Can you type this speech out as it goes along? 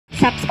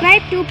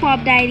Subscribe to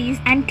Pop Diaries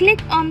and click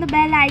on the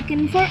bell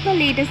icon for the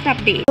latest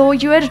update. So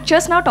you were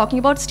just now talking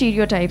about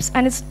stereotypes,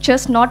 and it's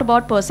just not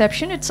about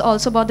perception, it's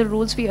also about the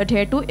rules we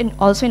adhere to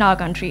also in our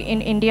country.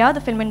 In India,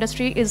 the film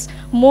industry is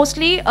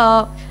mostly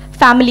a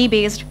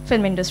family-based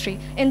film industry.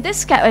 In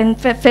this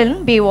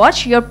film,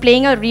 Baywatch, you're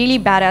playing a really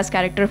badass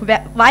character.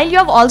 While you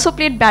have also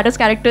played badass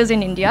characters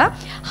in India,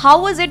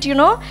 how was it,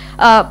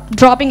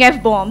 dropping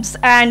F-bombs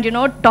and,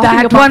 talking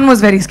about... That one was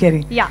very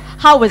scary. Yeah,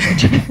 how was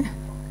it?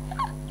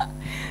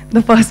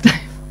 The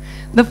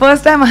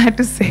first time I had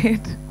to say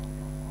it,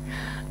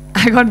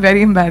 I got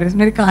very embarrassed.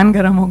 मेरे कान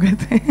गरम हो गए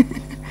थे.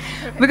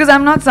 Because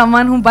I'm not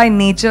someone who by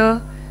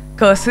nature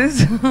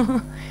curses.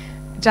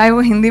 चाहे वो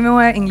हिंदी में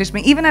हो या इंग्लिश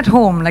में. Even at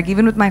home, like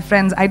even with my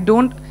friends, I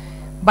don't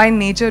by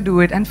nature do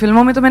it. And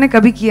फिल्मों में तो मैंने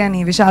कभी किया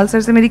नहीं. विशाल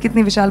सर से मेरी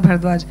कितनी विशाल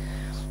भारद्वाज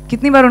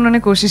कितनी बार उन्होंने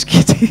कोशिश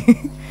की थी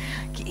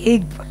कि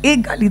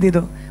एक गाली दे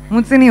दो.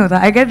 मुझसे नहीं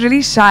होता. I get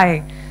really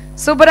shy.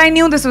 So, but I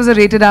knew this was a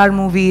rated R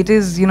movie. It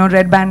is,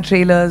 red band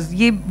trailers.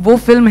 ये वो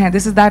film है.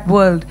 This is that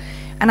world.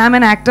 And I'm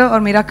an actor और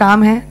मेरा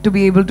काम है to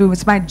be able to,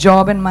 it's my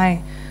job and my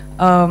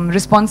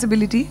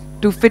responsibility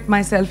to fit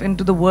myself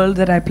into the world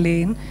that I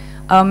play in.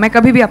 मैं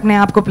कभी भी अपने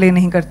आप को play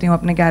नहीं करती हूँ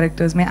अपने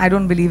characters में. I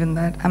don't believe in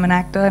that. I'm an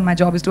actor and my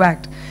job is to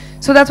act.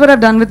 So that's what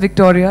I've done with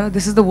Victoria.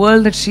 This is the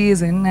world that she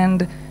is in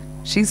and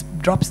she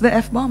drops the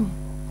F-bomb.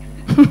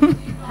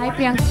 Hi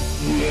Priyanka.